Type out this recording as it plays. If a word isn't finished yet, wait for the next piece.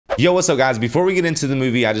Yo, what's up guys? Before we get into the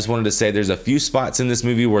movie, I just wanted to say there's a few spots in this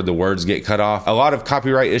movie where the words get cut off. A lot of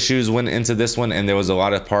copyright issues went into this one, and there was a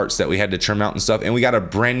lot of parts that we had to trim out and stuff, and we got a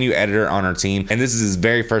brand new editor on our team, and this is his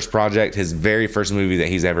very first project, his very first movie that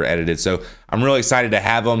he's ever edited. So I'm really excited to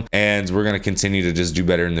have him, and we're going to continue to just do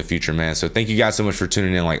better in the future, man. So thank you guys so much for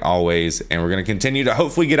tuning in like always, and we're going to continue to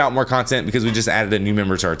hopefully get out more content because we just added a new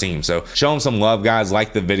member to our team. So show him some love, guys.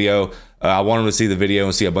 Like the video. I want him to see the video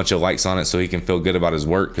and see a bunch of likes on it so he can feel good about his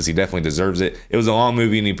work, because he definitely deserves it. It was a long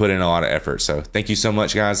movie and he put in a lot of effort. So thank you so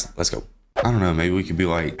much, guys. Let's go. I don't know, maybe we could be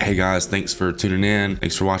like, hey guys, thanks for tuning in.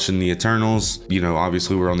 Thanks for watching the Eternals. You know,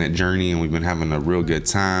 obviously we're on that journey and we've been having a real good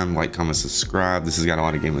time. Like, comment, subscribe. This has got a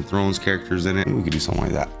lot of Game of Thrones characters in it. Maybe we could do something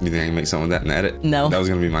like that. You think I can make something like that in the edit? No. That was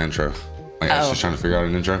gonna be my intro. Like, I was just trying to figure out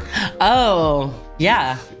an intro. Oh,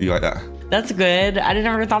 yeah. You like that? That's good. I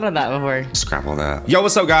never thought of that before. Scrap all that. Yo,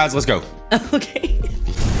 what's up guys? Let's go. Okay.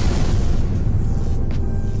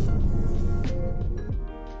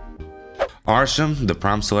 Arsham, the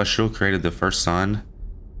prime celestial, created the first sun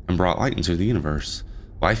and brought light into the universe.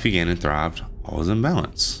 Life began and thrived, all was in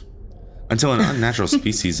balance. Until an unnatural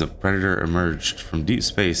species of predator emerged from deep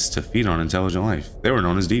space to feed on intelligent life. They were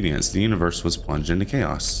known as deviants. The universe was plunged into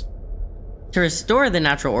chaos. To restore the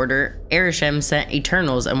natural order, Arishem sent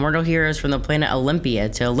Eternals, immortal heroes from the planet Olympia,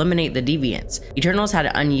 to eliminate the deviants. Eternals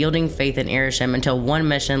had unyielding faith in Arishem until one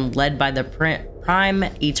mission led by the prime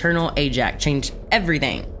Eternal Ajax changed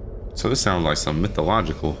everything. So this sounds like some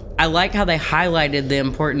mythological. I like how they highlighted the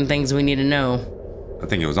important things we need to know. I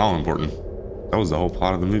think it was all important. That was the whole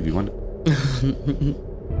plot of the movie, wasn't it?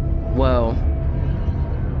 Whoa.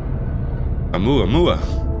 Amua,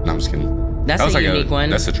 Amua. No, I'm just kidding. That's that was a like unique one.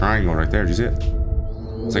 That's a triangle right there. Did you see it?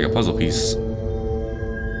 It's like a puzzle piece.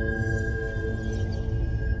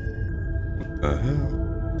 What the hell?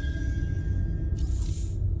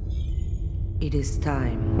 It is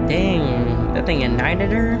time. Dang, that thing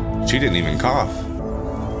ignited her? She didn't even cough.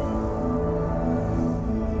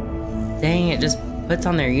 Dang, it just puts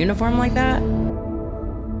on their uniform like that?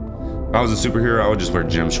 If I was a superhero, I would just wear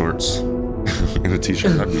gym shorts and a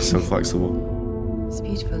t-shirt. I'd be so flexible. It's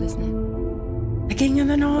beautiful, isn't it? The king of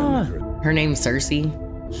the north. Her name's Cersei.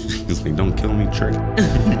 He's like, don't kill me, Trey.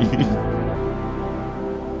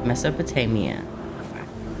 Mesopotamia,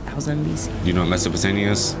 5000 BC. Do you know what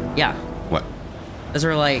Mesopotamia is? Yeah. What? Those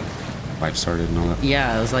were like, Life started and all that?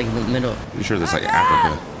 yeah, it was like the middle. You sure that's like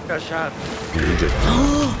Africa? Got shot. In Egypt.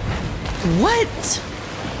 What?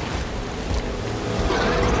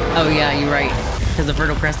 Oh yeah, you're right. Because the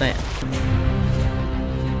Fertile Crescent.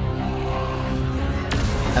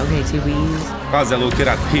 Okay, 2 B's. If I was that little kid,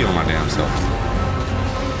 I'd pee on my damn self.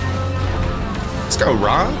 Let's go,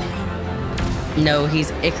 Rob. No,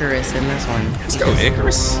 he's Icarus in this one. Let's go,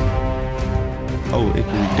 Icarus. Oh,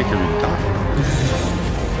 Ickery Dickory Dock.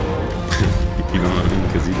 You know what I mean?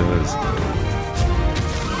 Because he does.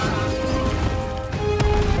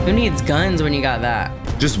 Who needs guns when you got that?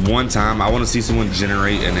 Just one time, I want to see someone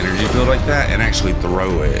generate an energy field like that and actually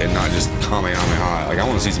throw it and not just Kamehameha. Like, I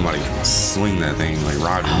want to see somebody sling that thing like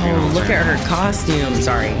Roger. Oh, you know what I'm look saying? at her costume.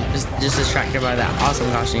 Sorry, just distracted by that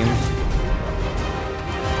awesome costume.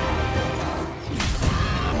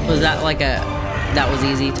 Was that like a that was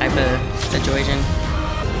easy type of situation?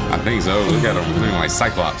 I think so. Look at him looking like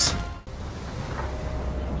Cyclops.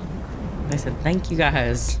 I said, thank you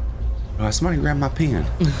guys. Somebody grabbed my pen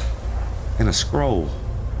and a scroll.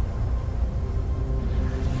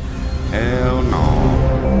 Hell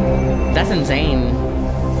no. That's insane.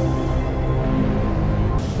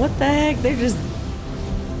 What the heck? They're just...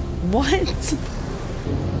 What?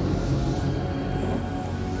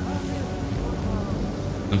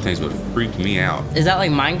 Them things would freak me out. Is that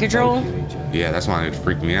like mind control? Yeah, that's why it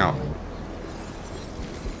freaked me out.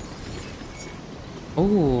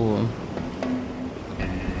 Ooh.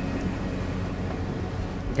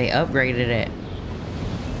 They upgraded it.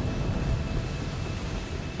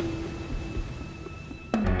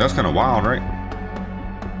 That's kind of wild, right?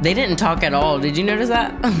 They didn't talk at all. Did you notice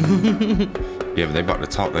that? Yeah, but they about to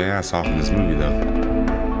talk their ass off in this movie, though.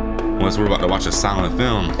 Unless we're about to watch a silent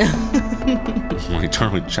film. Like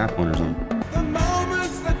Charlie Chaplin or something.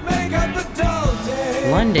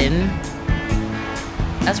 London.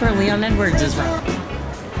 That's where Leon Edwards is from.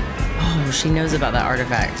 Oh, she knows about that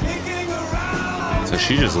artifact. So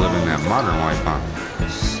she's just living that modern life, huh?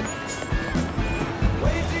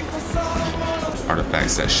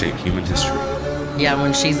 Artifacts that shape human history. Yeah,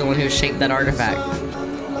 when she's the one who shaped that artifact.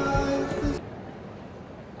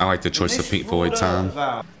 I like the choice of Pink Floyd time.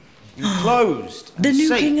 Enclosed The new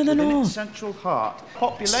safe king of the within its north. Central heart.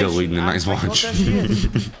 Population Still leading the night's watch.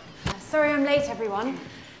 Sorry I'm late, everyone.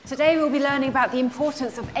 Today we'll be learning about the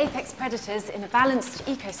importance of apex predators in a balanced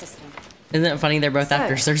ecosystem. Isn't it funny they're both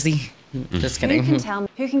after Cersei? Just kidding. Who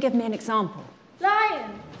can give me an example?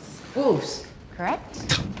 Lions! Wolves.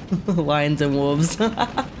 Correct? Lions and wolves.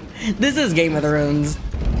 This is Game of Thrones. The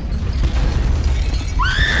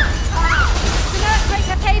nerds break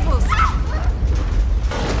their tables!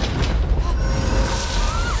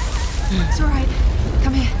 It's alright.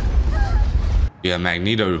 Come here. Yeah,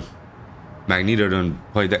 Magneto done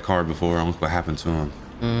played that card before. I don't know what happened to him.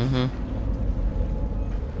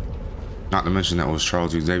 Not to mention that was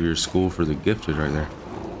Charles Xavier's school for the gifted right there.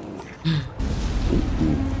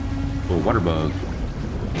 Ooh. Water bug.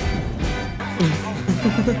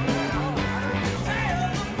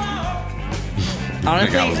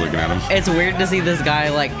 Honestly, I was looking at him. It's weird to see this guy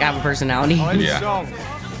like have a personality. Yeah.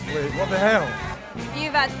 Wait, what the hell?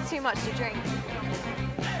 You've had too much to drink.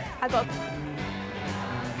 I got.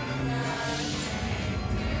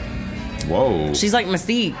 Whoa. She's like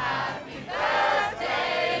Mystique.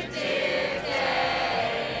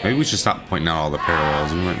 Maybe we should stop pointing out all the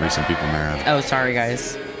parallels. We might make some people mad. Oh, sorry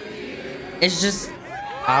guys. It's just,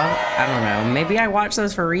 I don't know. Maybe I watch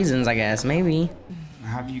those for reasons. I guess maybe.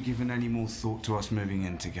 Have you given any more thought to us moving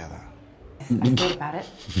in together? I thought about it.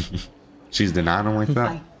 She's denying him like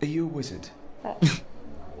that. Are you a wizard?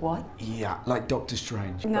 What? Yeah, like Doctor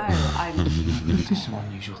Strange. No, I'm... Notice some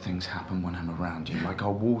unusual things happen when I'm around you. Like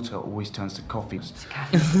our water always turns to coffee.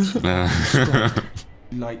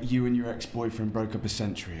 Like you and your ex-boyfriend broke up a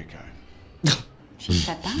century ago. She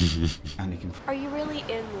said that? And he can... Are you really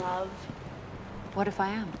in love? What if I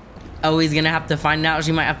am? Oh, he's gonna have to find out.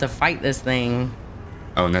 She might have to fight this thing.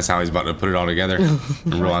 Oh, and that's how he's about to put it all together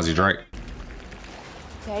and realize he's right.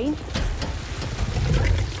 Dane?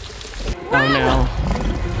 Oh no.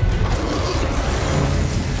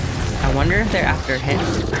 I wonder if they're after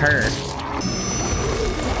her.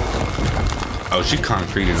 Oh, she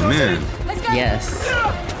concreted him in. Yes.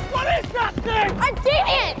 What is that thing? I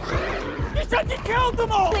didn't! You said you killed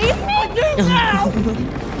them all! Leave me! I do now!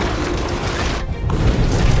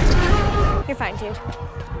 You're fine, dude.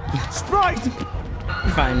 Sprite!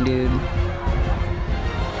 You're fine, dude.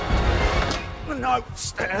 No,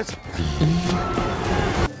 stairs.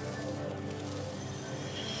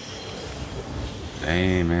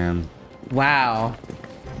 Hey, man. Wow.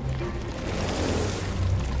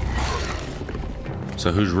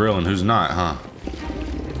 So who's real and who's not, huh?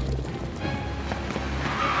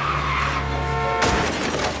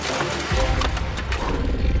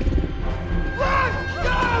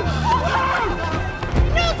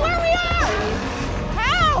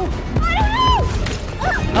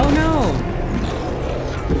 Oh no.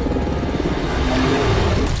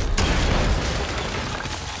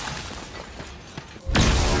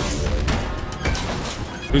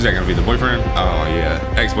 Who's that gonna be, the boyfriend? Oh yeah,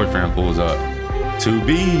 ex-boyfriend pulls up. Two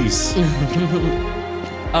bees.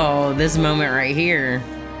 Oh, this moment right here.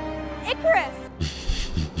 Icarus!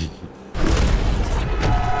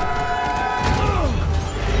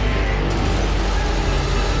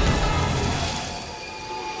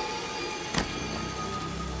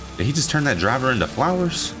 Did he just turn that driver into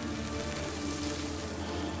flowers?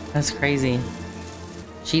 That's crazy.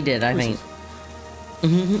 She did, I think.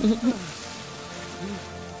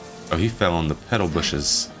 Oh, he fell on the petal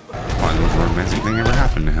bushes. Why, the most romantic thing ever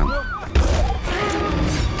happened to him.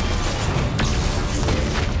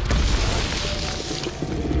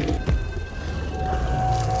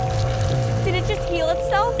 Did it just heal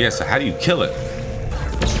itself? Yeah, so how do you kill it?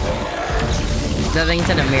 That thing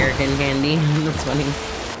said American candy. That's funny.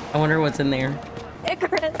 I wonder what's in there.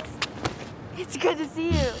 Icarus! It's good to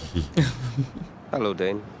see you. Hello,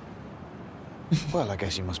 Dane. Well, I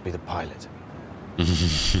guess you must be the pilot.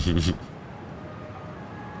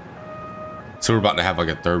 So we're about to have like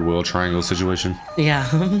a third wheel triangle situation. Yeah.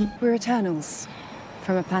 We're Eternals,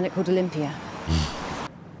 from a planet called Olympia.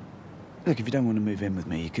 Look, if you don't want to move in with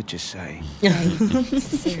me, you could just say.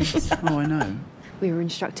 This is serious. Oh, I know. We were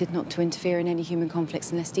instructed not to interfere in any human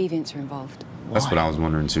conflicts unless deviants are involved. That's what I was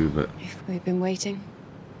wondering too, but We've been waiting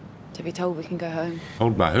to be told we can go home.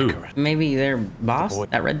 told by who? Maybe their boss,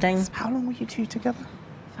 that red thing. How long were you two together?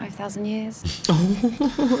 5,000 years. Well,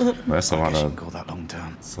 that's a lot I guess you of, can call that long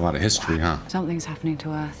term. it's a lot of history, huh? Something's happening to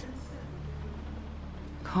Earth.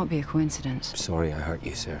 Can't be a coincidence. Sorry I hurt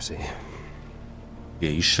you, Cersei. Yeah,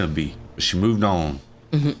 you should be. But she moved on.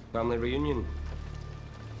 Family reunion.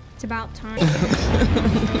 It's about time.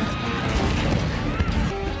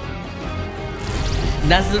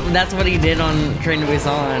 That's what he did on Train to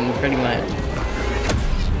Busan, pretty much.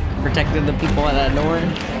 Protected the people at that door.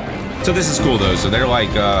 So this is cool though. So they're like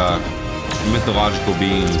mythological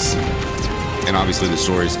beings And obviously the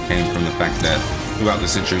stories came from the fact that throughout the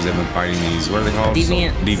centuries they've been fighting these, what are they called?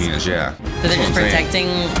 Deviants. Deviants, yeah. So they're just protecting.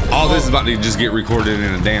 All this is about to just get recorded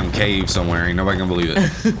in a damn cave somewhere. Ain't nobody gonna believe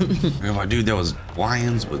it. I'm like, dude, there was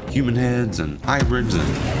lions with human heads and hybrids, and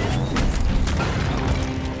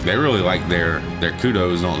they really like their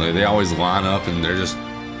kudos, don't they? They always line up and they're just,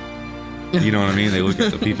 you know what I mean? They look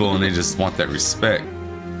at the people and they just want that respect.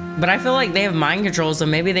 But I feel like they have mind control, so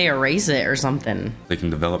maybe they erase it or something. They can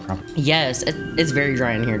develop properly. Yes, it's very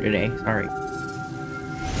dry in here today. Sorry.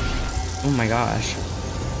 Oh my gosh.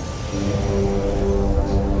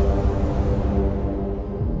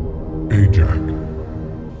 Ajax,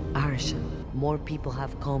 Arishem, more people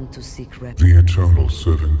have come to seek refuge. the Eternals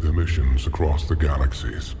serving their missions across the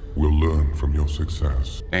galaxies will learn from your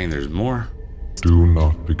success. Dang, there's more. Do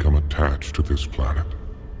not become attached to this planet.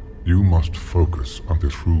 You must focus on the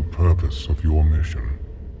true purpose of your mission.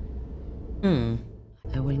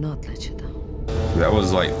 I will not let you down. That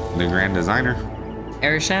was like the grand designer.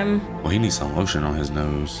 Arishem? Well, he needs some lotion on his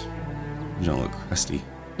nose. He's gonna look crusty.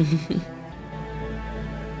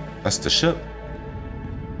 That's the ship.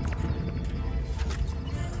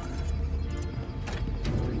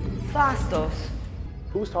 Fastos,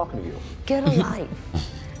 Who's talking to you? get alive.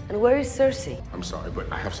 And where is Cersei? I'm sorry,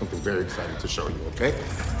 but I have something very exciting to show you, okay?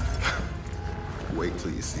 Wait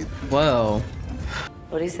till you see. Whoa.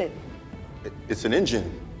 What is it? It's an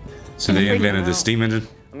engine. So they invented the steam engine?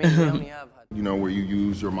 You know, where you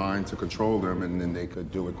use your mind to control them and then they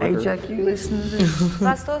could do it quicker. Ajax, you listen to this?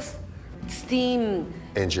 Fastos, steam.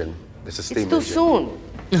 Engine. It's a steam It's too engine.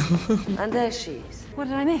 soon. And there she is. What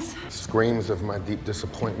did I miss? Screams of my deep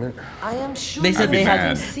disappointment. I am sure. They said I'd be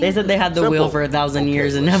mad. they said they had the wheel for 1,000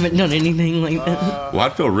 years and haven't done anything like that. Well,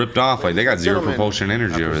 I'd feel ripped off. Like, they got zero Gentlemen, propulsion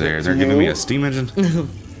energy I over there. present They're to giving me you- a steam engine?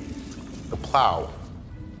 The plow.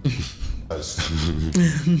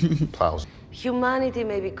 Plows. Humanity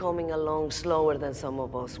may be coming along slower than some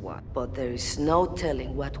of us want, but there is no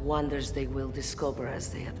telling what wonders they will discover as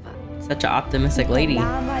they advance. Such an optimistic lady.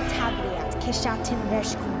 Lama Tagliat, Kishatin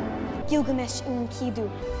Vershku, Gilgamesh Un Kidu,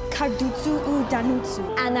 Kardutsu U Danutsu,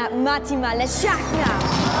 Anat Matima Leshakna.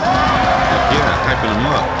 Yeah, hyping them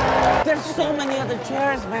up. There's so many other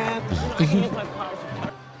chairs, man.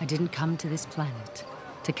 I didn't come to this planet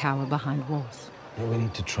to cower behind walls. We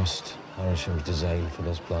need to trust Arishem's design for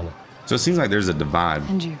this planet. So it seems like there's a divide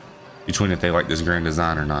And you? between if they like this grand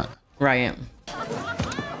design or not. Right.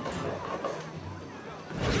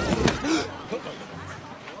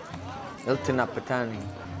 Iltina Patani,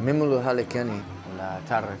 Mimulu Halikani, La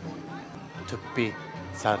Tarak, Tukpi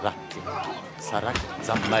Saraki, Sarak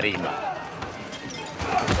Zamarima.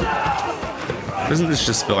 Doesn't this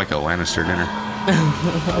just feel like a Lannister dinner?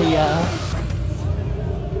 Yeah.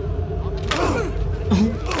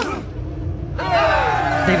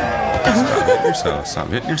 Stop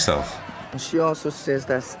hitting yourself. She also says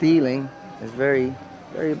that stealing is very,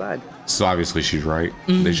 very bad. So obviously she's right.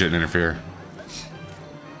 They shouldn't interfere.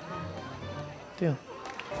 Deal.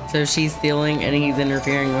 So she's stealing and he's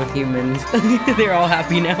interfering with humans. They're all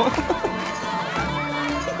happy now.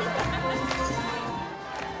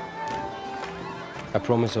 I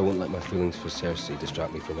promise I won't let my feelings for Cersei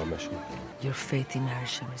distract me from our mission. Your faith in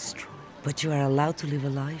Arishem is strong, but you are allowed to live a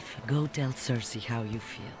life. Go tell Cersei how you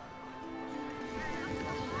feel.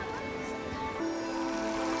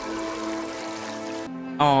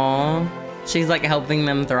 Aww. She's like helping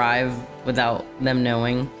them thrive without them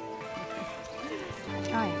knowing.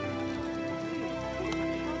 Try.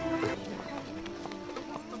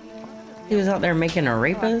 He was out there making a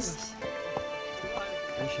rapist?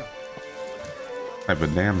 What type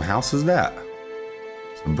of damn house is that?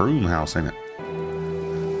 It's a broom house, ain't it?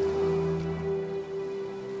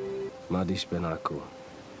 Madi Spenaku.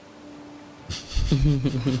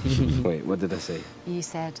 Wait, what did I say? You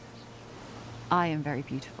said, I am very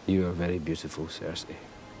beautiful. You are very beautiful, Cersei.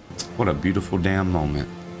 What a beautiful damn moment.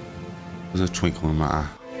 There's a twinkle in my eye.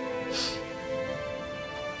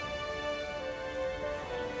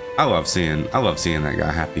 I love seeing that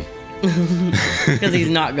guy happy. Because he's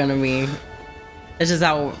not gonna be. It's just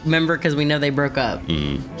how, remember, because we know they broke up.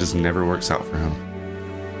 Just never works out for him.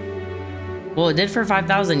 Well, it did for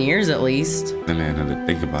 5,000 years at least. Then I had to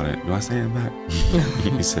think about it. Do I say it back?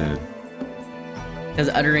 He said. Because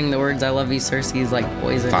uttering the words "I love you, Cersei" is like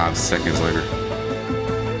poison. 5 seconds later.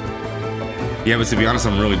 Yeah, but to be honest,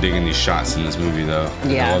 I'm really digging these shots in this movie, though.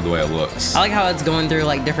 Yeah. I love the way it looks. I like how it's going through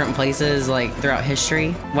like different places, like throughout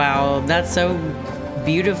history. Wow, that's so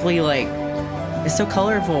beautifully, like, it's so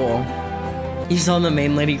colorful. You saw the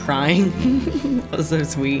main lady crying. That was so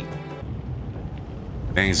sweet.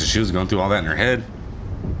 Dang, so she was going through all that in her head.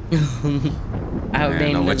 I hope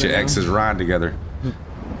Dane don't let doesn't your know. exes ride together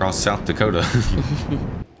across South Dakota.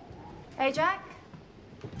 Hey, Jack.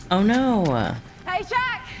 Oh no. Hey,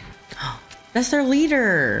 Jack. That's their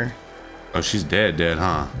leader. Oh, she's dead,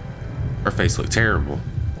 huh? Her face looked terrible.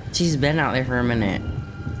 She's been out there for a minute.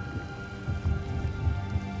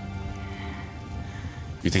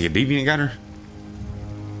 You think a deviant got her?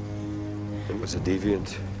 It was a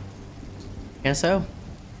deviant. Guess so.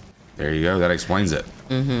 There you go. That explains it.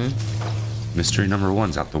 Mm-hmm. Mystery number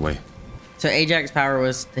 1's out the way. So Ajax's power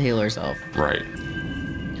was to heal herself. Right.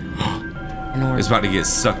 It's about to get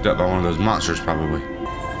sucked up by one of those monsters, probably.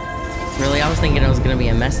 Really? I was thinking it was going to be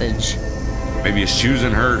a message. Maybe it's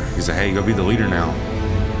choosing her. He said, hey, go be the leader now.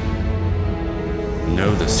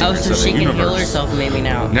 Know the secrets so of the she can universe. heal herself maybe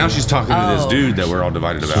now. Now she's talking to this dude that we're all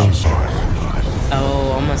divided about.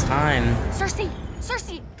 Oh, almost time. Cersei!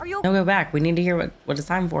 Cersei! Are you No, go back. We need to hear what it's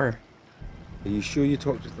time for. Are you sure you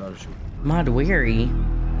talked to Tharsham? Mod weary.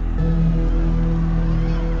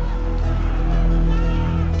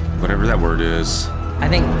 Whatever that word is. I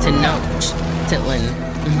think Titlin.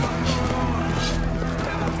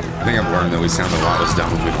 I think I've learned that we sound a lot less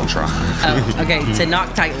dumb if we don't try. Oh, okay.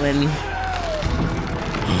 Titlin.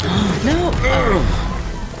 No. Oh.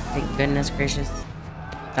 Thank goodness gracious.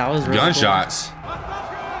 That was really Gunshots. Cool.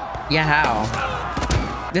 Yeah,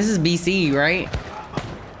 how? This is BC, right?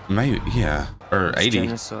 Maybe, yeah. Or 80.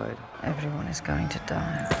 Genocide. Everyone is going to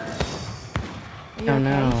die. Oh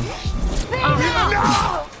no.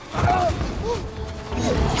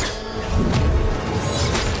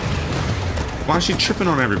 Why is she tripping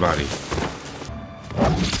on everybody?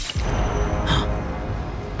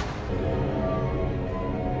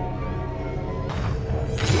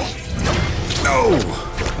 No!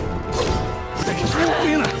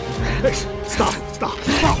 Stop.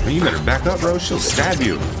 Man, you better back up, bro. She'll stab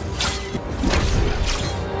you.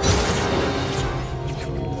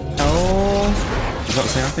 Oh. I was about to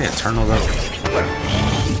say, aren't they eternal though?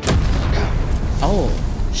 Oh,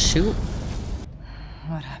 shoot.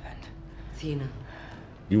 What happened? Athena.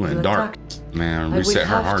 You went dark. Man, reset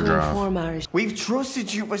her hard drive. We've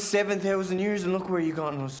trusted you for 7,000 years and look where you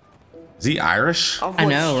gotten us. Is he Irish? I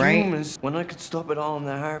know, right? When I could stop it all in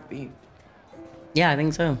a heartbeat. Yeah, I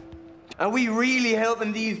think so. Are we really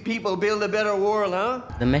helping these people build a better world, huh?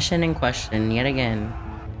 The mission in question, yet again.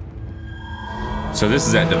 So this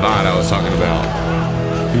is that divide I was talking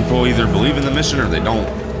about. People either believe in the mission or they don't.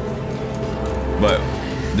 But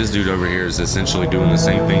this dude over here is essentially doing the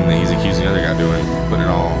same thing that he's accusing the other guy doing,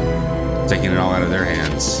 taking it all out of their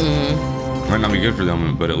hands. Might not be good for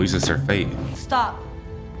them, but at least it's their fate. Stop.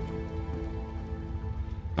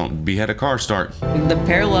 Don't behead a car start. The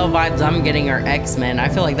parallel vibes I'm getting are X-Men. I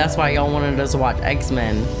feel like that's why y'all wanted us to watch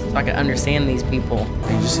X-Men, so I could understand these people.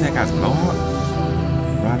 Hey, did you see that guy's mohawk?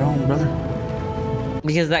 Right on, brother.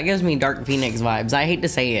 Because that gives me Dark Phoenix vibes. I hate to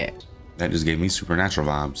say it. That just gave me Supernatural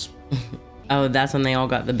vibes. Oh, that's when they all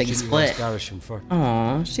got the big split.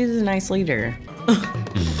 Aw, she's a nice leader.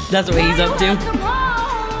 That's what he's up to.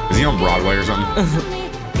 Is he on Broadway or something?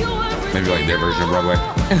 Maybe like their version of Broadway.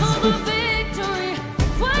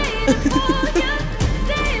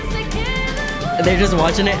 They're just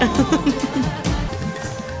watching it.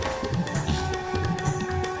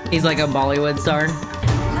 He's like a Bollywood star.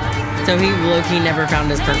 So he low-key never found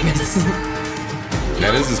his purpose.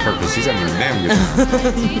 That is his purpose. He's having a damn good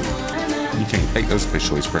time. You can't fake those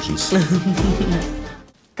facial expressions.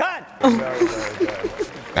 Cut!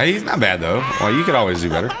 Hey, he's not bad though. Well, you could always do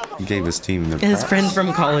better. He gave his team the His friends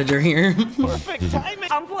from college are here. Perfect timing.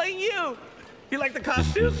 I'm playing you. You like the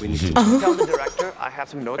costume? We need to tell the director I have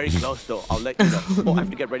some notes. Very close though. I'll let you know. Oh, I have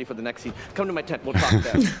to get ready for the next scene. Come to my tent. We'll talk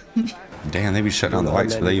there. Damn, they be shutting down the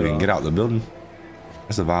lights before they even get out of the building.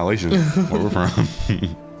 That's a violation where we're from.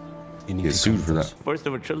 You get sued for that. First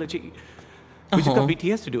of a trilogy. We just got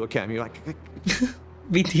BTS to do a cameo.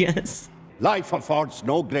 BTS. Life affords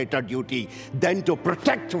no greater duty than to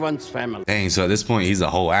protect one's family. Dang, so at this point, he's a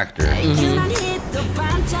whole actor.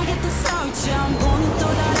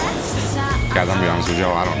 Guys, I'm be honest with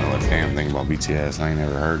y'all, I don't know a damn thing about BTS. I ain't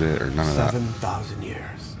never heard it or none of that. 7,000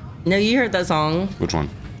 years. No, you heard that song. Which one?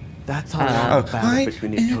 That's how long the battle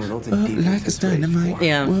between Eternals and Demons like has raged for.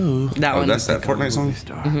 Yeah, that one. That's that Fortnite song?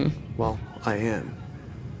 Well, I am.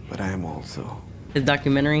 But I am also. His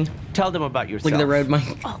documentary. Tell them about yourself. Look at the road mic.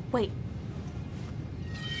 Oh, wait.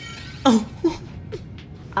 Oh.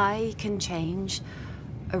 I can change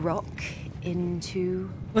a rock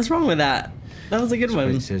into... What's wrong with that? That was a good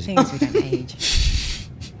one. Things we don't age.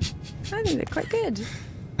 I think they're quite good.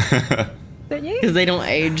 Because they don't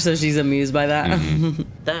age, so she's amused by that.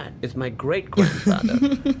 That is my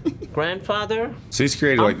great-grandfather. Grandfather? So he's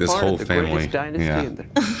created like this part whole of the family. greatest dynasty Yeah. in the-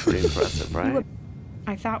 Pretty impressive, right?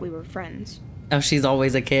 I thought we were friends. Oh, she's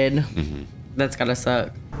always a kid. That's gotta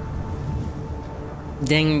suck.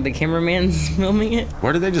 Dang, the cameraman's filming it.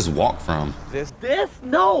 Where did they just walk from? This?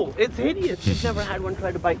 No, it's hideous. You've never had one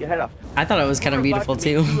try to bite your head off. I thought it was kind of beautiful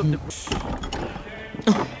too.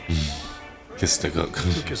 Kiss the cook.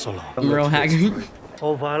 I'm real haggard.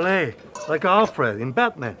 Oh, valet, like Alfred in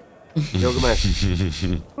Batman.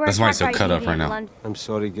 That's why it's so cut up right now. I'm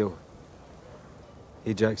sorry, Gil.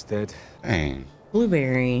 Ajax dead. Dang.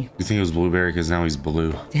 Blueberry. You think it was Blueberry because now he's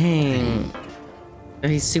blue? Dang. Oh,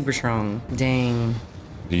 he's super strong. Dang.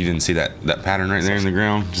 You didn't see that pattern right there in the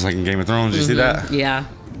ground, just like in Game of Thrones. You see that? Yeah.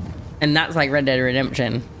 And that's like Red Dead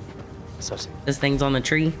Redemption. This thing's on the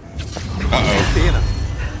tree. Uh-oh.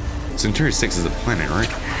 Centauri 6 is a planet, right?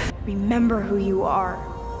 Remember who you are.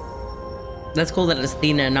 That's cool that it's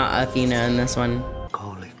Athena, not Athena in this one.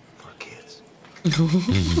 Calling for kids.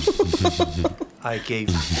 I gave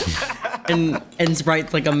and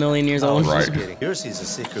Sprite's like a million years old. Right. Yours is a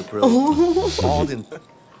secret, bro. All in.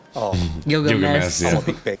 Oh. Gilgamesh.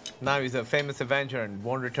 Now he's a famous Avenger and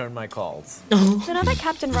won't return my calls. So now that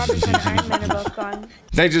Captain Roberts and Iron Man are both gone.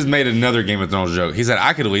 They just made another Game of Thrones joke. He said,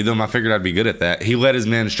 I could lead them. I figured I'd be good at that. He led his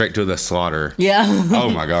men straight to the slaughter. Yeah. Oh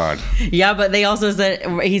my God. Yeah, but they also said,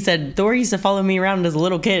 he said, Thor used to follow me around as a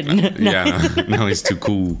little kid. Yeah, no, he's too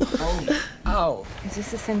cool. Oh. Is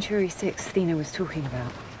this the Centauri 6 Athena was talking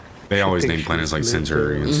about? They always name planets like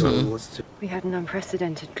Centauri and stuff. We had an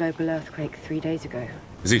unprecedented global earthquake 3 days ago.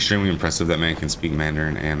 It's extremely impressive that man can speak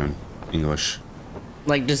Mandarin and English.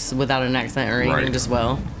 Like just without an accent or anything, Right. just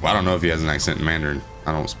well. Well, I don't know if he has an accent in Mandarin.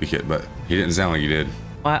 I don't speak it, but he didn't sound like he did.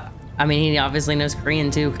 Well, I mean, he obviously knows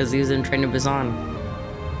Korean too, because he was in Train to Busan.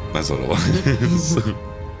 That's a little.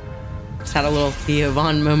 Just had a little Theo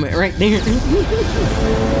Von moment right there.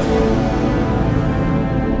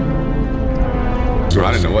 So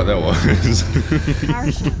I didn't know what that was.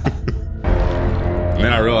 And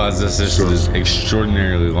then I realized this is this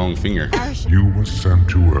extraordinarily long finger. You were sent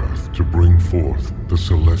to Earth to bring forth the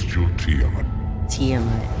celestial Tiamat.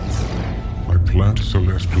 Tiamat. I plant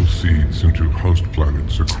celestial seeds into host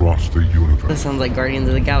planets across the universe. That sounds like Guardians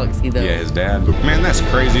of the Galaxy, though. Yeah, his dad. Man, that's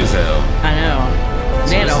crazy as hell. I know.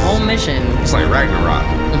 They had a whole mission. It's like Ragnarok.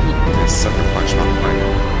 It's sucker punch my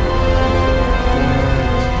planet.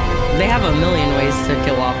 They have a million ways to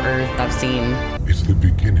kill off Earth, I've seen. It's the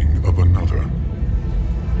beginning of another.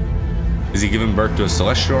 Is he giving birth to a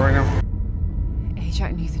celestial right now?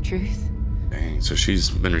 Ajax knew the truth. Dang, so she's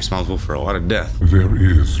been responsible for a lot of death. There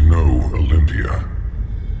is no Olympia.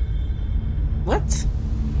 What?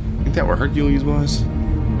 Ain't that where Hercules was?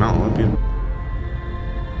 Mount Olympia.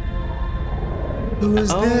 Who is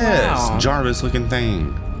this? Wow. Jarvis looking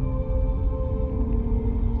thing.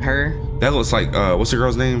 Her? That looks like, what's the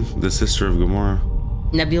girl's name? The sister of Gamora?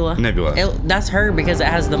 Nebula. Nebula. That's her because it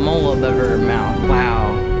has the mole above her mouth.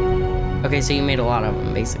 Wow. Okay, so you made a lot of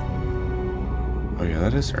them, basically. Oh yeah,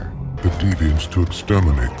 that is her. The deviants to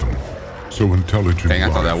exterminate them. So intelligent. Dang,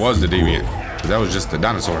 I thought that life was the would deviant. grow. That was just the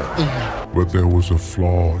dinosaur. But there was a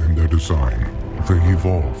flaw in their design. They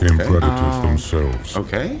evolved, became predators themselves.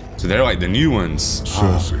 Okay. So they're like the new ones.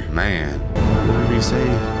 Cersei. Oh, man. What did he say?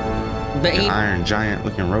 But The Iron Giant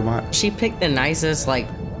looking robot? she picked the nicest, like,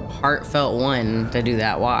 heartfelt one to do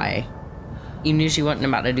that. Why? You knew she wasn't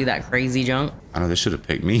about to do that crazy junk? I know they should have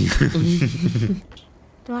picked me. The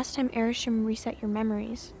last time Erisham reset your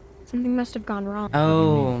memories, something must have gone wrong.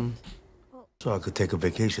 Oh. So I could take a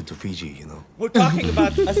vacation to Fiji, you know. We're talking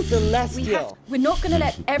about a celestial. We're not going to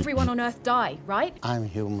let everyone on Earth die, right? I'm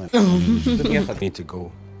human. I need to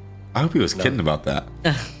go. I hope he was kidding about that.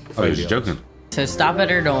 I thought he was joking. So stop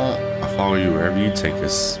it or don't. I'll follow you wherever you take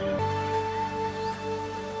us.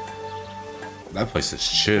 That place is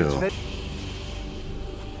chill.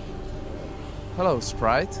 Hello,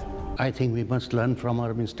 Sprite. I think we must learn from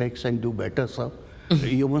our mistakes and do better, sir.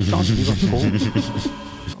 You must not give up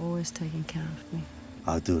hope. Always taking care of me.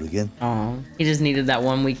 I'll do it again. Oh, he just needed that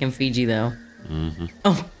 1 week in Fiji, though.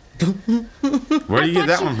 Oh. Where do you get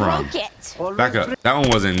that one from? Back up. That one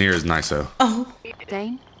wasn't near as nice, though. Oh.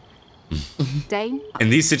 Dane? Dane? In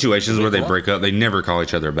these situations where they break up, they never call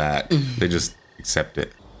each other back. They just accept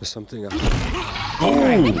it. There's something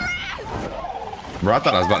Oh! Bro, I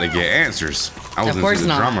thought I was about to get answers. I was into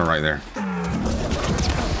the drama right there.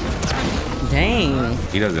 Dang.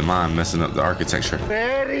 He doesn't mind messing up the architecture.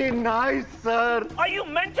 Very nice, sir. Are you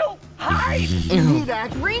mental? Hide! See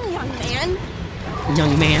that ring, young man?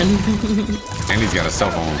 Young man. And he's got a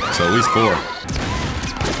cell phone, so at least 4.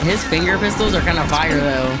 His finger pistols are kind of fire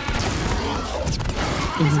though.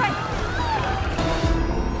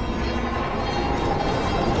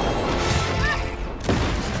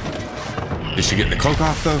 Did she get the cloak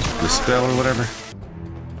off though? The spell or whatever?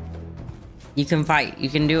 You can fight. You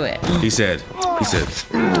can do it. He said.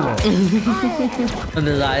 With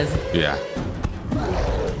his eyes. Yeah.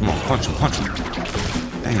 Come on, punch him.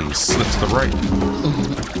 Dang, he slips the right.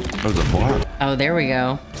 Throws a block. Oh, there we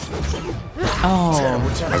go. Oh.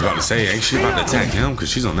 I was about to say, ain't she about to attack him? Because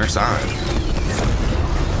she's on their side.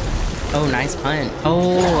 Oh, nice punch.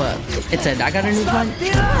 Oh, it said I got a new punch.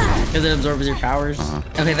 Because it absorbs your powers.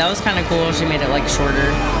 Okay, that was kind of cool. She made it like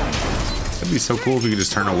shorter. That'd be so cool if you could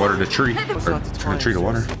just turn a water to tree. Or turn a tree to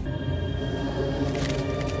water.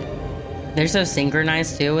 They're so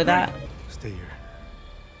synchronized too with that. Stay here.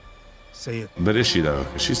 Say it. But is she though?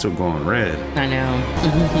 She's still glowing red. I know.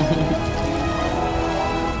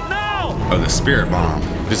 Oh, the spirit bomb.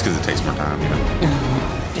 Just because it takes more time, you know.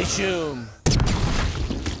 Dishoom.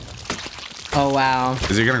 Oh wow.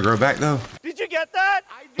 Is it gonna grow back though? Did you get that?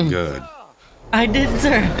 Good. I did,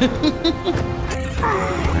 sir.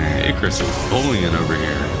 Man, Icarus is bullying over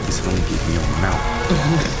here. He's only keeping your mouth.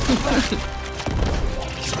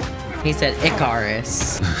 He said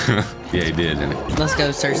Icarus. Yeah, he did, didn't he? Let's go,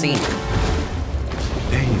 Cersei.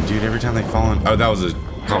 Dang, dude, every time they fall in. Oh, that was a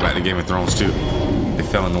callback to Game of Thrones too. They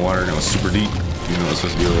fell in the water and it was super deep. You know, it was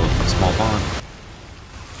supposed to be a small pond.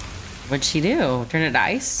 What'd she do? Turn it to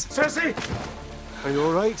ice? Cersei! Are you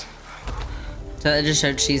alright? So that just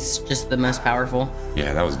showed she's just the most powerful.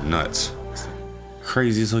 Yeah, that was nuts. It's the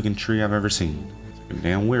craziest looking tree I've ever seen. It's like a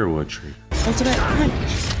damn weirwood tree. Ultimate punch.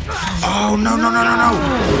 Oh, no.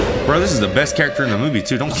 Bro, this is the best character in the movie,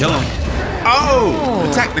 too. Don't kill him. Oh!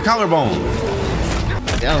 Attack the collarbone.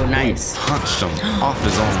 Oh, nice. He punched him off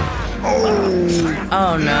his own.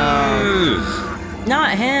 Oh, no.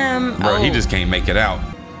 Not him. Bro, oh. he just can't make it out.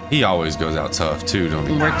 He always goes out tough, too, don't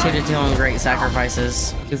he? We're 2-2 on great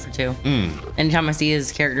sacrifices. 2 for 2. Anytime I see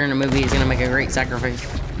his character in a movie, he's going to make a great sacrifice.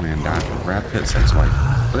 Man, died from Brad Pitt's ex-wife.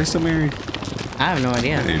 Are they still married? I have no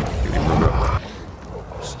idea. They broke up.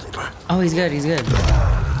 Oh, he's good.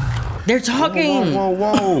 They're talking.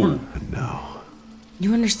 Whoa. No.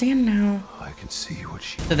 You understand now. I can see what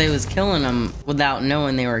she... So they was killing them without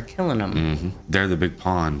knowing they were killing them. They're the big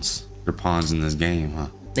pawns. They're pawns in this game, huh?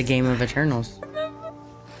 The game of Eternals.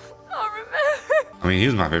 I mean, he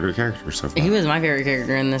was my favorite character so far. He was my favorite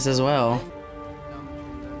character in this as well.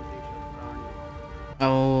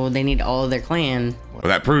 Oh, they need all of their clan. Well,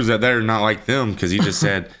 that proves that they're not like them, because he just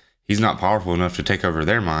said he's not powerful enough to take over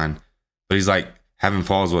their mind. But he's like, having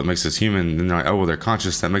flaws is what makes us human. Then they're like, oh, well, they're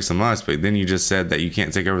conscious, that makes them us. But then you just said that you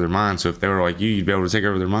can't take over their mind. So if they were like you, you'd be able to take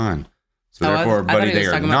over their mind. So therefore, buddy, they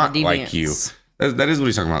are not like you. That is what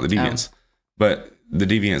he's talking about, the deviants. But the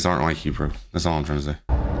deviants aren't like you, bro. That's all I'm trying to say.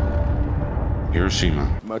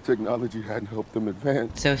 Hiroshima. My technology hadn't helped them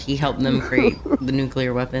advance. So he helped them create the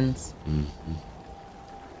nuclear weapons.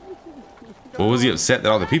 Well, was he upset that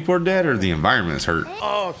all the people are dead or the environment's hurt?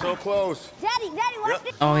 Oh, so close. Daddy, watch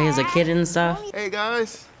this. Oh, he has a kid and stuff. Hey,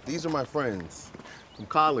 guys. These are my friends from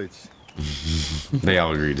college. They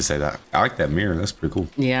all agreed to say that. I like that mirror. That's pretty cool.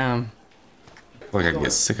 Yeah. I feel like I can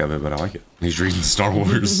get sick of it, but I like it. He's reading Star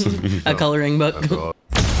Wars. A coloring book.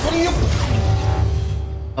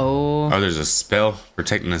 Oh. Oh, there's a spell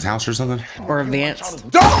protecting his house or something? Or advanced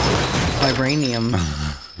vibranium.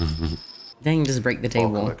 Dang, just break the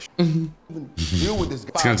table. It's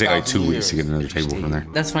gonna take like 2 weeks to get another table from there.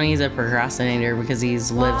 That's funny, he's a procrastinator because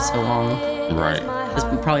he's lived so long. Right. This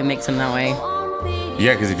probably makes him that way.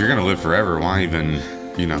 Yeah, because if you're gonna live forever, why even,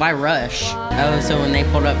 you know? Why rush? Oh, so when they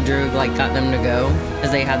pulled up, Droog like got them to go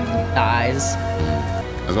because they had the eyes.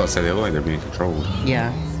 I was about to say, they look like they're being controlled.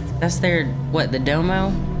 Yeah. That's their, what, the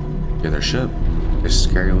domo? Yeah, their ship. This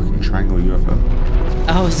scary looking triangle UFO.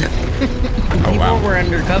 Oh, so people were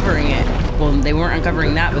undercovering it. Well, they weren't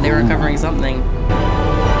uncovering that, but they were uncovering something.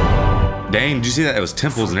 Dang, did you see that? It was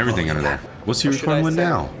temples and everything under there. What's he recording with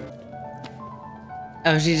now?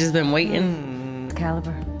 Oh, she's just been waiting.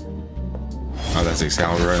 Excalibur. Oh, that's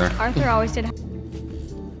Excalibur right there. Arthur always did.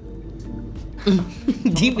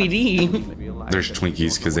 DVD. There's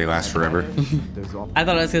Twinkies because they last forever. I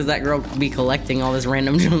thought it was because that girl could be collecting all this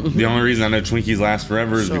random junk. The only reason I know Twinkies last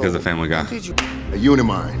forever is because of Family Guy. A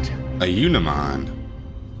Unimind. A Unimind.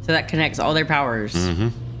 So that connects all their powers.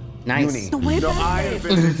 Nice.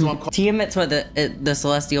 Tiamat's what the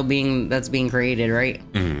celestial being that's being created, right?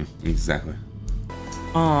 Exactly.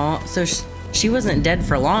 Aw, so she wasn't dead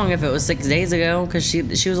for long if it was 6 days ago, because she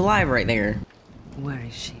was alive right there. Where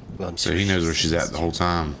is she? So he knows where she's at the whole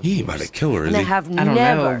time. He ain't about to kill her, is And he? I have I don't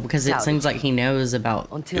never know, because it doubted seems like he knows about.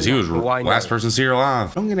 Because he was the last person to see her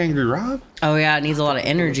alive. Don't get angry, Rob. Oh yeah, it needs a lot of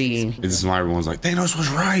energy. This is why everyone's like, Thanos was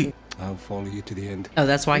right. I'll follow you to the end. Oh,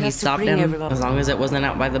 that's why We he have to stopped bring him, everyone- as long as it wasn't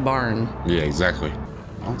out by the barn. Yeah, exactly.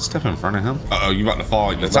 Don't step in front of him. Uh-oh, you about to fall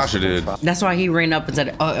like Natasha did. That's why he ran up and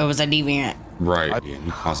said, oh, it was a deviant. Right. Yeah,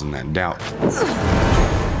 you causing that doubt.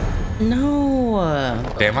 No.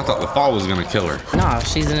 Damn, I thought the fall was gonna kill her. Nah,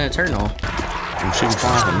 she's an Eternal. When she can fly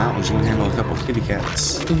off the mountain, she can handle a couple kitty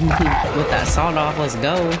cats. With that sawed off, let's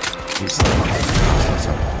go.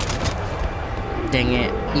 Dang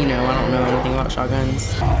it. You know, I don't know anything about shotguns.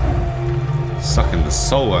 Sucking the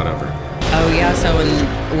soul out of her. Oh yeah, so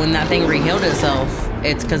when that thing rehealed itself,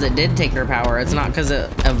 it's because it did take her power. It's not because it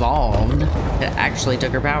evolved. It actually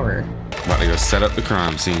took her power. About to go set up the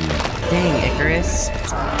crime scene. Dang, Icarus.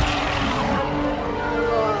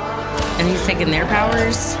 And he's taking their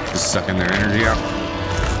powers? Just sucking their energy out.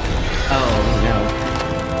 Oh,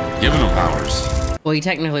 no. Giving them powers. Well, he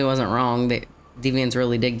technically wasn't wrong. The deviants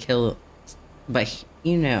really did kill, but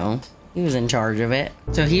you know, he was in charge of it.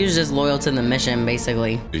 So he was just loyal to the mission,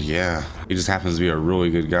 basically. Yeah, he just happens to be a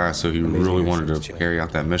really good guy, so he really wanted to carry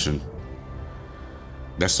out that mission.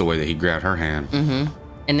 That's the way that he grabbed her hand. Mm-hmm.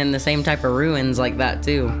 And in the same type of ruins like that,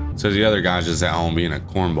 too. So the other guy's just at home being a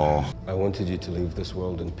cornball. I wanted you to leave this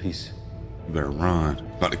world in peace. You better run.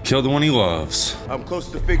 About to kill the one he loves. I'm close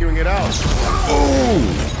to figuring it out.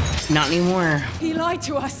 Oh! Not anymore. He lied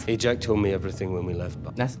to us. Hey, Jack told me everything when we left,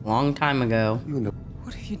 but That's a long time ago.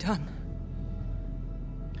 What have you done?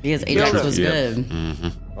 Because Ajax was good.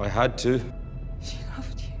 Mm-hmm. I had to. She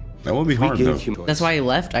loved you. That would be hard, though. That's why he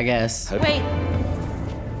left, I guess. Wait.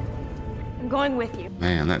 I'm going with you.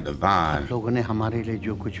 Man, that divide. लोगों ने हमारे लिए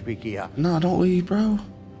जो कुछ भी किया. No, don't leave, bro.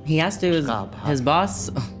 He has to. His boss.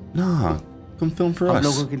 Nah, come film for हम us.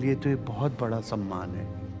 लोगों के लिए तो ये बहुत बड़ा सम्मान है.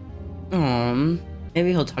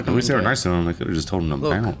 Maybe he'll talk At him least they were into it. nice to him. They could have just told him to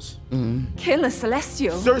bounce. Kill a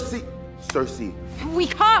Celestial. Cersei. We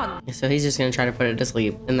can't. So he's just gonna try to put it to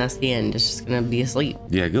sleep, and that's the end. It's just gonna be asleep.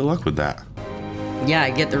 Yeah, good luck with that. Yeah,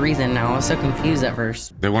 I get the reason now. I was so confused at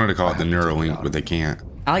first. They wanted to call it the Neuralink, but they can't.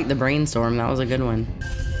 I like the brainstorm. That was a good one.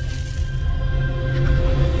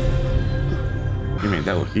 You made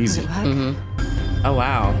that look easy. Oh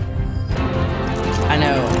wow. I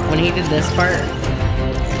know. When he did this part,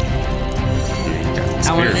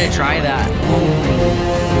 I wanted to try that.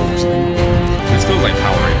 This feels like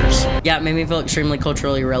Power Rangers. Yeah, it made me feel extremely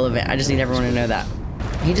culturally relevant. I just need everyone to know that.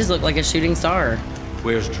 He just looked like a shooting star.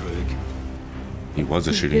 Where's Drake? He was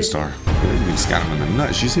a shooting star. We just got him in the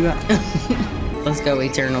nuts. You see that? Let's go,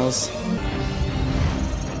 Eternals.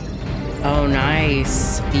 Oh,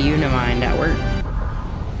 nice. Unimind at work.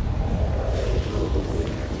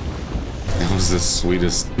 That was the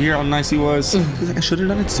sweetest. You hear how nice he was? He's like, I should have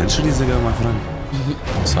done it centuries ago, my friend.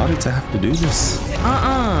 Sorry to have to do this.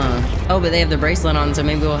 Oh, but they have the bracelet on, so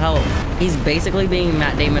maybe it'll help. He's basically being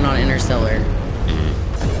Matt Damon on Interstellar.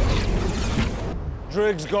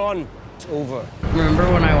 Drake's gone. It's over.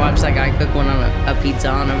 Remember when I watched that guy cook one on a pizza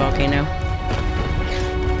on a volcano?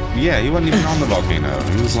 Yeah, he wasn't even on the volcano.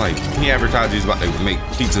 He was like, he advertised he's about to make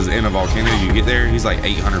pizzas in a volcano. You get there, he's like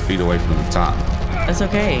 800 feet away from the top. That's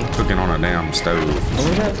okay. Cooking on a damn stove. A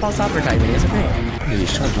little bit of false advertising. It's okay. Yeah,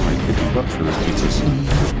 he's charging like $50 for those pizzas.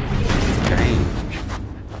 Dang.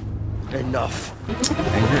 Enough.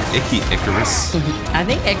 And you're icky, Icarus. I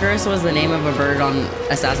think Icarus was the name of a bird on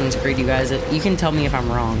Assassin's Creed, you guys. You can tell me if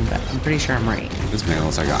I'm wrong, but I'm pretty sure I'm right. This man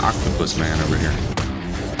looks like an octopus man over here.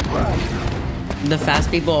 The fast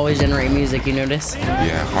people always generate music, you notice?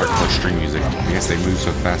 Yeah, hardcore string music. I guess they move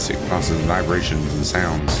so fast it causes vibrations and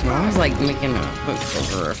sounds. I was like making a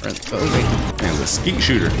Quicksilver reference, but okay. Man, it's a skeet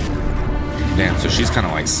shooter. Damn, so she's kind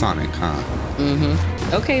of like Sonic, huh?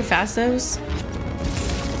 Okay, Fastos.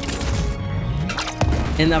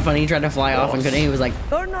 Isn't that funny? He tried to fly off and couldn't. He was like,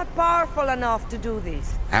 You're not powerful enough to do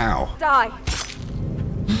this. Ow. Die.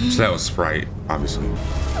 So that was Sprite, obviously.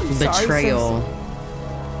 betrayal.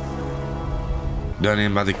 Done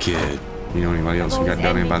in by the kid. You know anybody else who got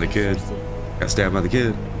done in by the kid? Got stabbed by the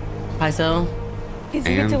kid? Pycelle? His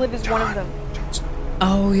unit to live is one of them.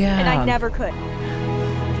 Oh, yeah. And I never could.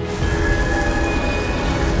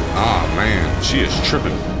 Oh, man. She is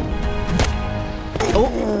tripping.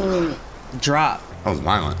 Oh, drop. That was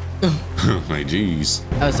violent. Like, jeez.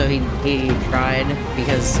 Oh, so he tried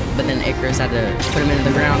because, but then Icarus had to put him into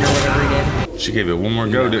the ground or whatever he did. She gave it one more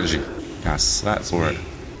go, didn't she? Got slapped for it.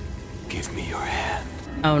 Give me your hand.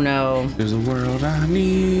 Oh no. There's a world I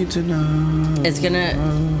need to know. It's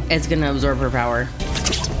gonna absorb her power.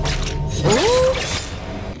 Ooh.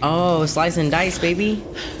 Oh, slice and dice, baby.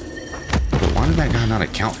 that guy not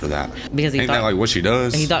account for that? Because he Ain't thought that like what she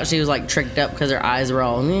does? he thought she was like tricked up because her eyes were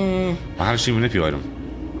all. Well, how does she manipulate him?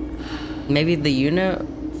 Maybe the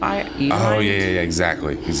unify. Oh yeah,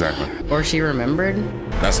 exactly. Or she remembered.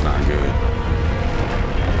 That's not good.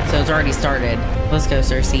 So it's already started. Let's go,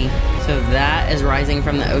 Cersei. So that is rising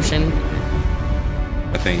from the ocean.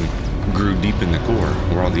 That thing grew deep in the core,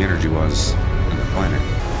 where all the energy was in the planet.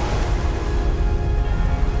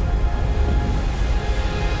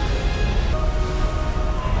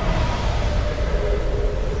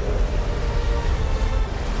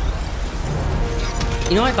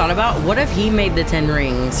 You know what I thought about? What if he made the 10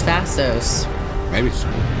 rings? Phastos. Maybe so.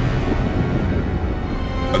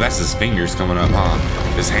 Oh, that's his fingers coming up, huh?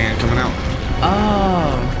 His hand coming out.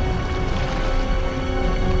 Oh.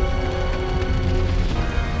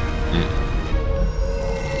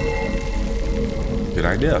 Good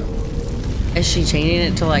idea. Is she changing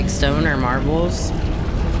it to like stone or marbles?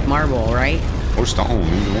 Marble, right? Or stone,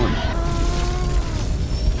 either one.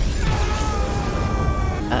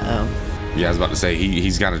 Uh-oh. Yeah, I was about to say,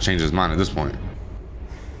 he's got to change his mind at this point.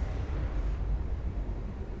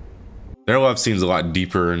 Their love scene's a lot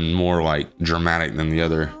deeper and more like dramatic than the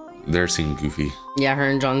other. Their scene goofy. Yeah, her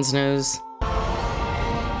and Jon Snow's.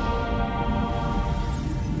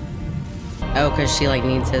 Oh, because she like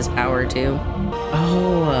needs his power too.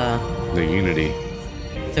 Oh. The unity.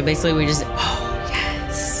 So basically we just, oh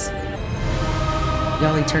yes.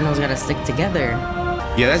 Y'all Eternals gotta stick together.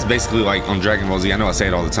 Yeah, that's basically like on Dragon Ball Z. I know I say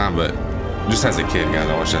it all the time, but just as a kid, guys,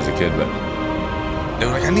 I watched it as a kid, but they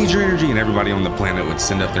were like, I need your energy, and everybody on the planet would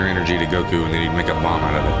send up their energy to Goku, and then he'd make a bomb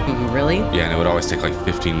out of it. Really? Yeah, and it would always take like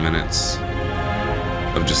 15 minutes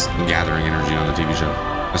of just gathering energy on the TV show.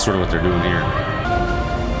 That's sort of what they're doing here.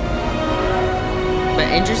 But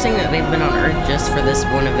interesting that they've been on Earth just for this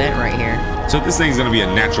one event right here. So this thing's gonna be a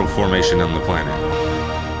natural formation on the planet.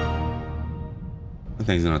 That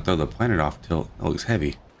thing's gonna throw the planet off tilt. It looks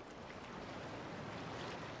heavy.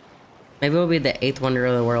 Maybe we'll be the 8th wonder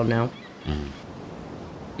of the world now.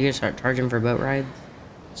 You gonna start charging for boat rides?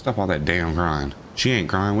 Stop all that damn crying. She ain't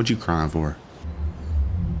crying. What you crying for?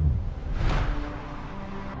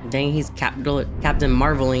 Dang, he's Captain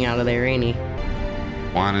Marveling out of there, ain't he?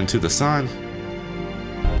 Whining to the sun.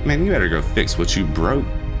 Man, you better go fix what you broke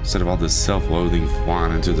instead of all this self-loathing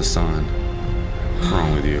whining to the sun. What's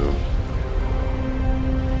wrong with you?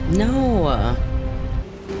 No.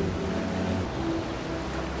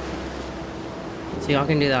 So y'all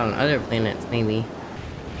can do that on other planets, maybe.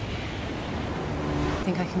 I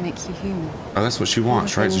think I can make you human. Oh, that's what she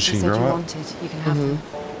wants, right? So she can grow up? Wanted, you can have them.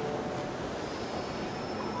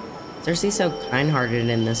 Cersei's so kind-hearted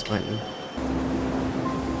in this one.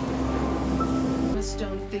 A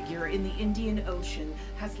stone figure in the Indian Ocean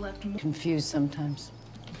has left me confused sometimes.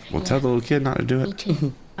 Well, tell the little kid not to do it.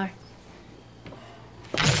 Can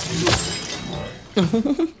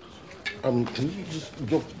you just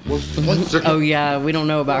go one second? Oh yeah, we don't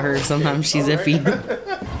know about her. Sometimes she's iffy.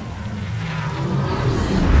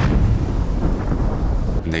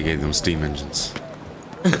 And they gave them steam engines.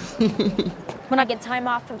 When I get time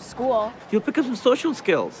off from school. You'll pick up some social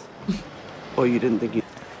skills. Oh, you didn't think you...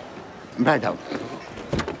 Madam.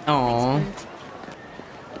 Aww.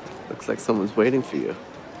 Looks like someone's waiting for you.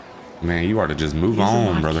 Man, you ought to just move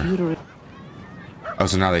on, brother. Oh,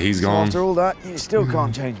 so now that he's gone... After all that, you still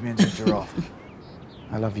can't change me into a giraffe.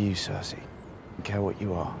 I love you, Cersei. I don't care what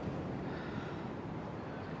you are.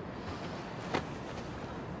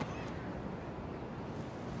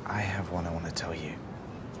 I have one I want to tell you.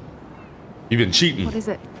 You've been cheating. What is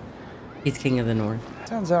it? He's king of the north.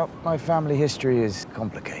 Turns out my family history is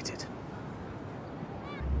complicated.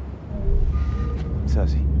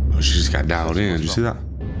 Cersei. Oh, she just got dialed in. Did you see that?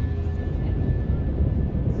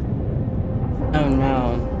 Oh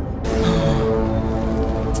no.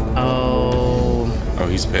 Oh. Oh,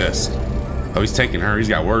 he's pissed. Oh, he's taking her. He's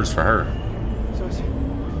got words for her.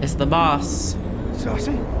 Cersei. It's the boss.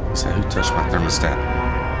 Cersei? He said, who touched my thermostat?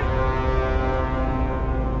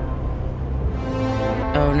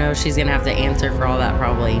 Oh no, she's gonna have to answer for all that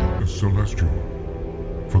probably. The Celestial,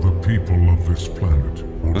 for the people of this planet.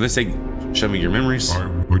 Well, they say, show me your memories.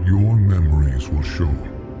 But your memories will show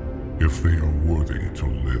if they are worthy to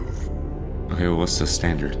live. Okay, well, what's the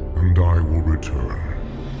standard? And I will return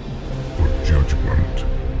for judgment.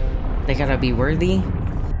 They gotta be worthy.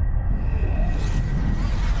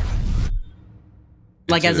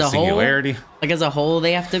 Like as a whole? Like as a whole,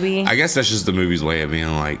 they have to be? I guess that's just the movie's way of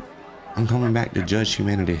being like, I'm coming back to judge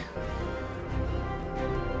humanity.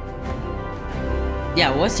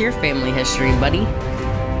 Yeah, what's your family history, buddy?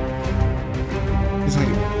 He's like,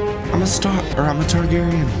 I'm a Stark, or I'm a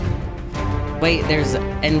Targaryen. Wait, there's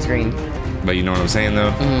end screen. But you know what I'm saying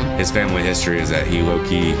though? His family history is that he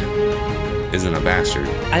low-key isn't a bastard.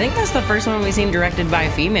 I think that's the first one we've seen directed by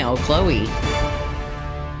a female, Chloe.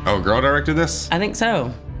 Oh, a girl directed this? I think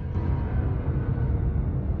so.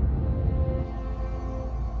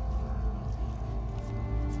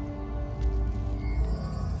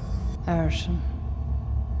 Arishem.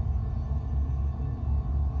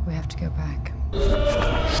 We have to go back.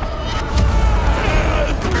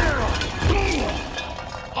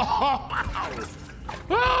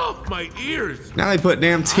 Oh, my ears. Now they put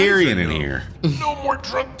damn Tyrion in here. No more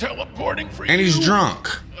drunk teleporting for you. And he's drunk.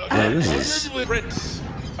 This is Prince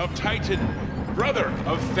of Titan, brother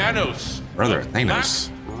of Thanos. Brother of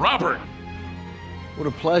Thanos. Robert. What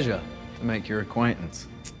a pleasure to make your acquaintance.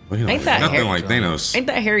 Ain't that nothing like Thanos. Ain't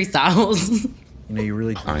that Harry Styles? You know, you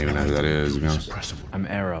really. I don't even know who that is, to be honest. I'm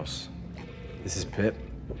Eros. This is Pip.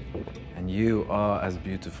 And you are as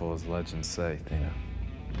beautiful as legends say, Thena.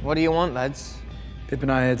 What do you want, lads? Pip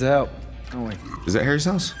and I heads out, aren't we? Is that Harry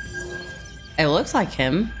Styles? It looks like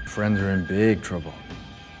him. Friends are in big trouble.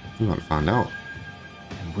 We want to find out.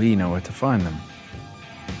 And we know where to find them.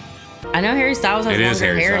 I know Harry Styles has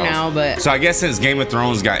longer hair now, but so I guess since Game of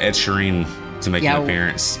Thrones got Ed Sheeran to make an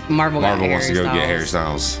appearance, Marvel wants to go Harry get Harry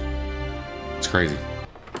Styles. It's crazy.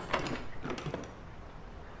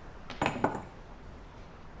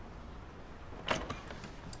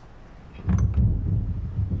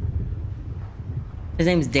 His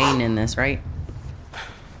name's Dane in this, right?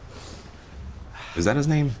 Is that his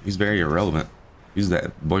name? He's very irrelevant. He's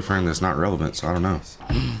that boyfriend that's not relevant, so I don't know.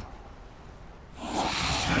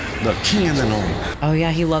 The cannon. Oh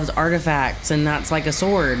yeah, he loves artifacts, and that's like a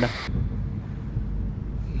sword.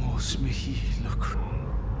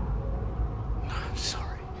 I'm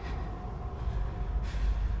sorry.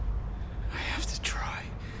 I have to try.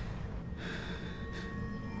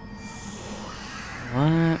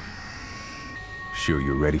 What? Sure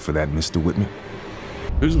you're ready for that, Mr. Whitman?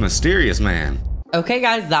 Who's Mysterious Man? Okay,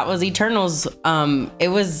 guys, that was Eternals. It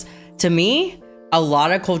was, to me, a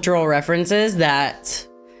lot of cultural references that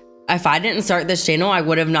if I didn't start this channel, I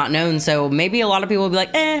would have not known. So maybe a lot of people would be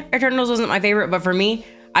like, Eternals wasn't my favorite. But for me,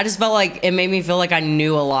 I just felt like it made me feel like I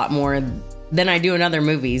knew a lot more than I do in other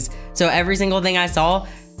movies. So every single thing I saw,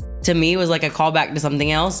 to me, was like a callback to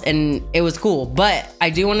something else. And it was cool. But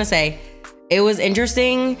I do want to say, it was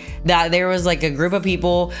interesting that there was like a group of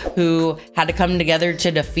people who had to come together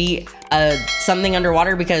to defeat something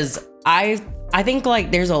underwater, because I think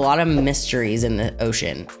like there's a lot of mysteries in the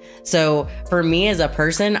ocean. So for me as a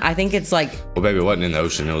person, I think it's like, well, baby, it wasn't in the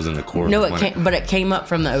ocean. It was in the core. No, of the planet. but it came up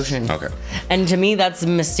from the ocean. Okay. And to me, that's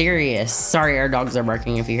mysterious. Sorry, our dogs are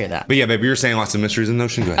barking if you hear that. But yeah, baby, you're saying lots of mysteries in the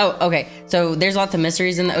ocean. Go ahead. Oh, okay. So there's lots of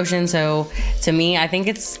mysteries in the ocean. So to me, I think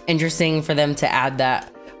it's interesting for them to add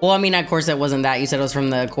that. Well, I mean, of course it wasn't that. You said it was from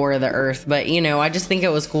the core of the earth, but you know, I just think it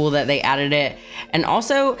was cool that they added it. And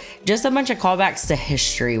also just a bunch of callbacks to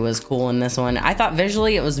history was cool in this one. I thought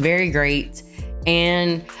visually it was very great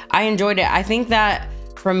and I enjoyed it. I think that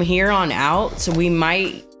from here on out, we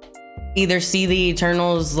might either see the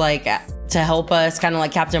Eternals like to help us, kind of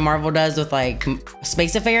like Captain Marvel does with like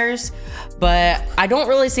space affairs, but I don't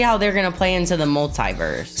really see how they're gonna play into the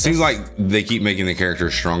multiverse. Seems like they keep making the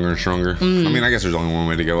characters stronger and stronger. I mean, I guess there's only one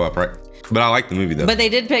way to go up, right? But I like the movie though. But they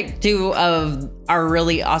did pick two of our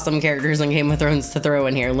really awesome characters in Game of Thrones to throw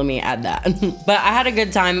in here. Let me add that. But I had a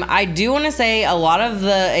good time. I do want to say a lot of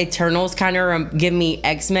the Eternals kind of give me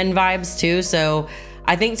X-Men vibes too. So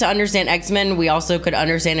I think to understand X-Men, we also could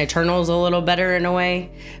understand Eternals a little better in a way,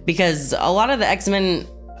 because a lot of the X-Men,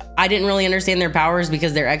 I didn't really understand their powers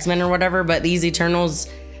because they're X-Men or whatever, but these Eternals,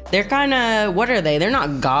 they're kind of, what are they? They're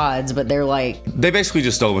not gods, but they're like... They basically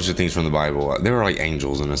just stole a bunch of things from the Bible. They were like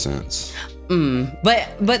angels in a sense.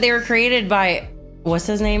 But they were created by, what's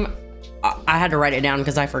his name? I had to write it down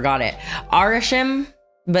because I forgot it. Arishem,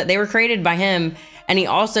 but they were created by him. And he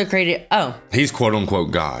also created, he's quote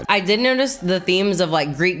unquote God. I did notice the themes of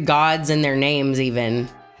like Greek gods in their names even,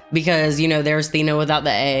 because, you know, there's Athena without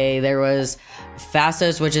the A. There was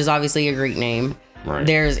Phasos, which is obviously a Greek name. Right.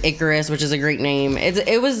 There's Icarus, which is a Greek name. I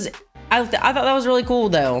thought that was really cool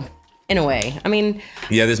though, in a way. I mean,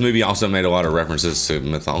 yeah, this movie also made a lot of references to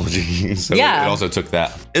mythology. So yeah, it also took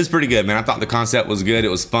that. It's pretty good, man. I thought the concept was good. It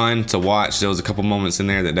was fun to watch. There was a couple moments in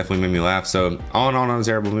there that definitely made me laugh. So all in all, not a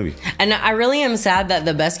terrible movie. And I really am sad that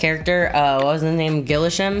the best character, what was his name?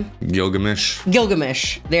 Gilgamesh.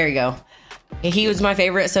 There you go. He was my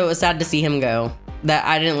favorite, so it was sad to see him go. That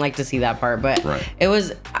I didn't like to see that part, but it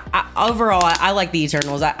was overall, I like the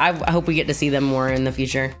Eternals. I hope we get to see them more in the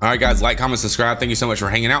future. All right, guys, like, comment, subscribe. Thank you so much for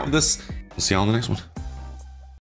hanging out with us. We'll see y'all on the next one.